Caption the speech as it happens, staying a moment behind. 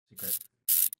bit.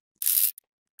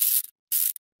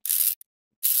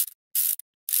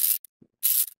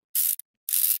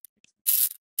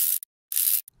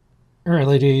 All right,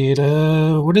 lady,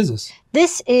 what is this?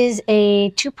 This is a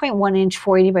 2.1 inch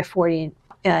 480 by 40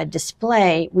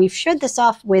 display. We've showed this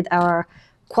off with our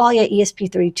Qualia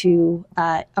ESP32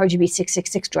 RGB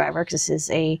 666 driver because this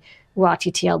is a raw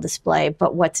TTL display.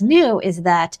 But what's new is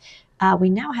that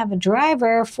we now have a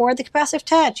driver for the capacitive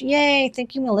touch. Yay!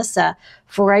 Thank you, Melissa,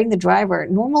 for writing the driver.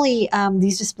 Normally,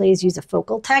 these displays use a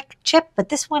focal tech chip, but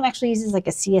this one actually uses like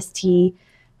a CST,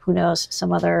 who knows,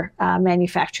 some other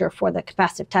manufacturer for the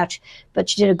capacitive touch, but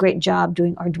she did a great job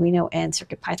doing Arduino and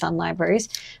CircuitPython libraries.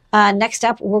 Next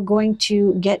up, we're going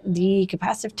to get the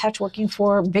capacitive touch working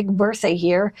for Big Bertha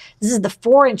here. This is the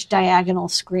 4-inch diagonal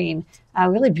screen,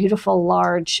 really beautiful,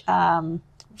 large,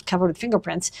 covered with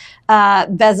fingerprints,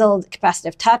 bezeled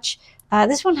capacitive touch.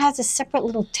 This one has a separate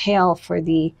little tail for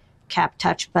the cap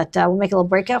touch, but we'll make a little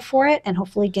breakout for it and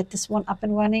hopefully get this one up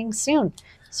and running soon.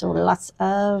 So lots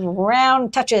of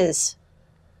round touches.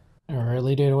 All right,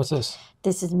 lady, what's this?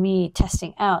 This is me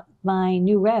testing out my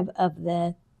new rev of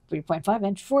the 3.5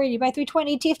 inch 480 by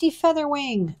 320 TFT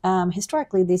Featherwing.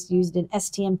 Historically, this used an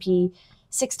STMP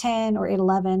 610 or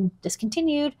 811,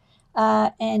 discontinued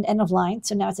and end of line.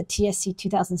 So now it's a TSC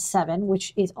 2007,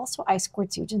 which is also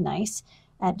I2C, which is nice.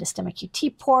 Added a STEMMA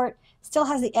QT port. Still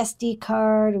has the SD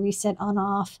card, reset on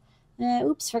off.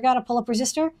 Oops, forgot to pull up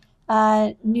resistor.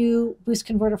 New boost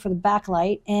converter for the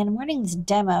backlight, and I'm running this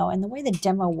demo, and the way the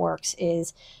demo works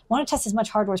is I want to test as much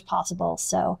hardware as possible.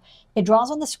 So it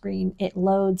draws on the screen, it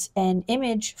loads an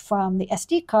image from the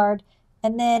SD card,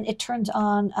 and then it turns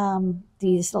on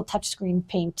these little touchscreen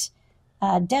paint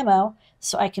demo,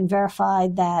 so I can verify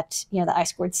that the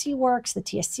I2C works, the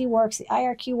TSC works, the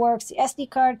IRQ works, the SD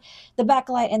card, the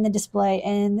backlight, and the display,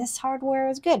 and this hardware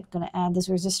is good. Going to add this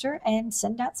resistor and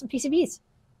send out some PCBs.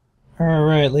 All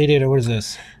right, lady, what is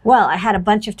this? Well, I had a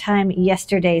bunch of time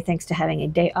yesterday thanks to having a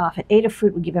day off at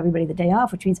Adafruit. We give everybody the day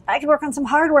off, which means I can work on some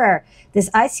hardware. This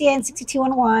ICN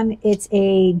 6211, it's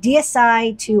a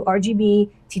DSI to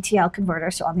RGB TTL converter.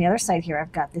 So on the other side here,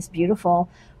 I've got this beautiful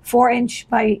 4-inch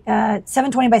by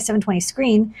 720 by 720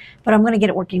 screen, but I'm going to get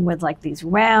it working with like these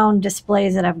round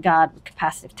displays that I've got,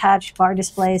 capacitive touch, bar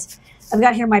displays. I've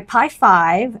got here my Pi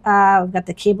 5. I've got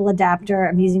the cable adapter.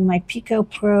 I'm using my Pico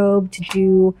probe to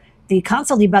do the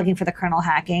console debugging for the kernel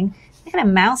hacking. I got a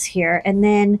mouse here, and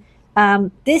then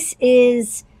this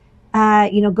is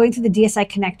going through the DSI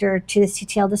connector to the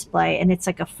CTL display, and it's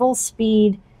like a full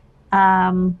speed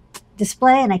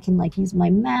display, and I can like use my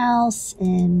mouse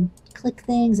and click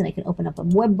things, and I can open up a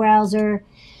web browser.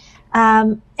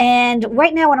 And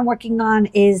right now what I'm working on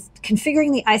is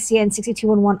configuring the ICN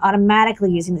 6211 automatically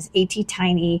using this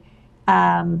ATtiny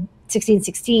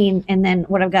 1616. And then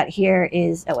what I've got here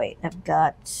is,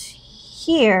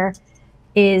 here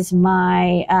is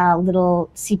my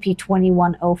little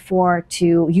CP2104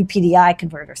 to UPDI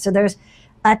converter. So there's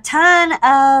a ton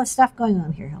of stuff going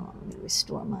on here. Hold on, let me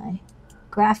restore my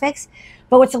graphics.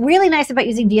 But what's really nice about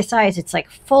using DSI is it's like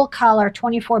full color,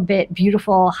 24-bit,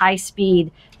 beautiful, high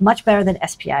speed, much better than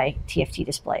SPI TFT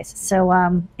displays.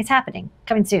 So it's happening,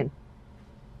 coming soon.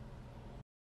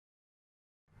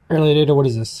 Early data, what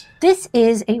is this? This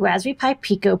is a Raspberry Pi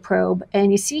Pico probe,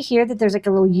 and you see here that there's like a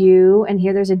little U, and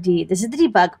here there's a D. This is the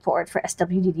debug port for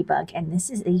SWD debug, and this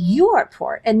is a UART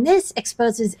port, and this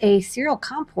exposes a serial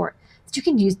COM port that you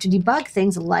can use to debug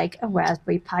things like a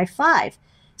Raspberry Pi 5.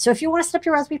 So if you want to set up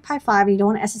your Raspberry Pi 5 and you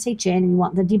don't want to SSH in and you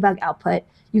want the debug output,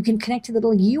 you can connect to the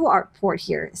little UART port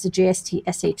here. It's a JST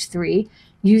SH3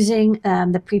 using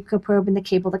the Pico probe and the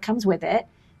cable that comes with it.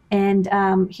 And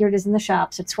here it is in the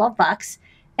shop, so $12.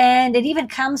 And it even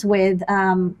comes with,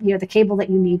 the cable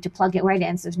that you need to plug it right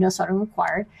in, so there's no soldering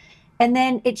required. And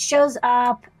then it shows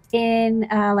up in,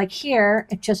 like here,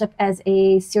 it shows up as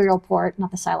a serial port,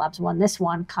 not the Scilabs one, this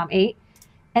one, COM8.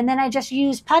 And then I just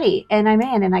use PuTTY, and I'm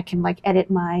in, and I can like edit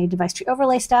my device tree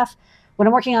overlay stuff. What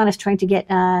I'm working on is trying to get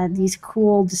these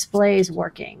cool displays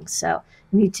working. So I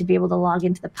need to be able to log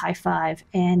into the Pi 5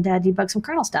 and debug some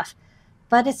kernel stuff.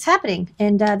 But it's happening,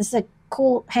 and this is a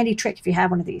cool, handy trick if you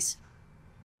have one of these.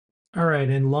 All right,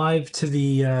 and live to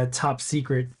the top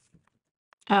secret.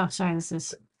 Oh, sorry, this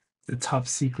is the top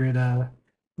secret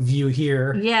view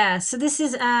here. Yeah, so this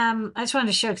is I just wanted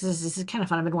to show because this is kind of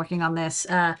fun. I've been working on this.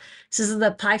 So this is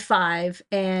the Pi 5,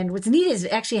 and what's neat is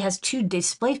it actually has 2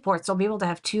 display ports. So I'll be able to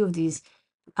have 2 of these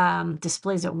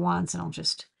displays at once, and I'll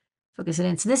just focus it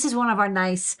in. So this is one of our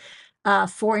nice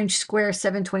 4-inch square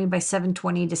 720 by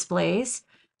 720 displays.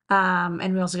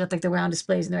 And we also got like the round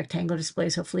displays and the rectangular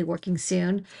displays, hopefully working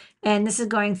soon. And this is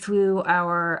going through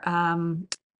our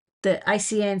the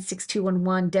ICN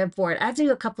 6211 dev board. I have to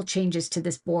do a couple changes to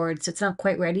this board, so it's not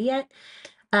quite ready yet.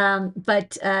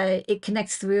 But it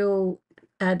connects through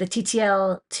the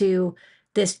TTL to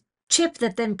this chip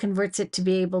that then converts it to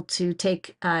be able to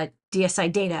take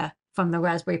DSI data from the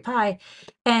Raspberry Pi.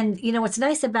 And you know what's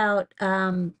nice about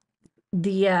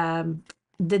the um,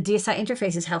 the DSI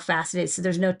interface is how fast it is. So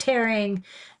there's no tearing.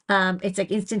 It's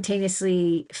like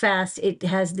instantaneously fast. It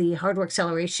has the hardware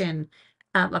acceleration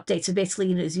update. So basically,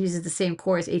 you know, it uses the same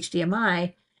core as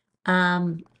HDMI.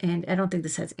 And I don't think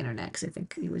this has internet because I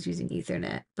think it was using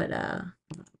Ethernet. But let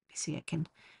me see, I can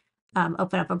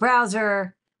open up a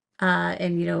browser.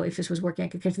 And you know, if this was working, I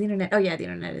could connect to the internet. Oh yeah, the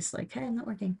internet is like, hey, I'm not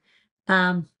working.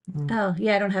 Um, Mm. oh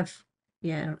yeah, I don't have.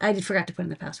 Yeah, I did forgot to put in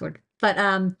the password. But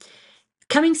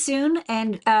coming soon.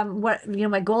 And what you know,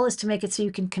 my goal is to make it so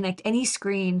you can connect any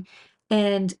screen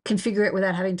and configure it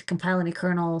without having to compile any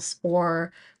kernels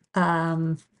or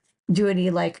um, do any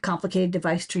like complicated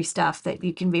device tree stuff. That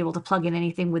you can be able to plug in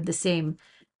anything with the same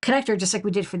connector, just like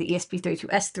we did for the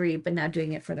ESP32S3, but now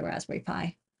doing it for the Raspberry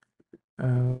Pi.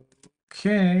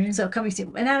 Okay. So coming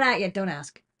soon, and not yet. Don't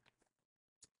ask.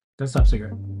 That's top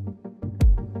secret.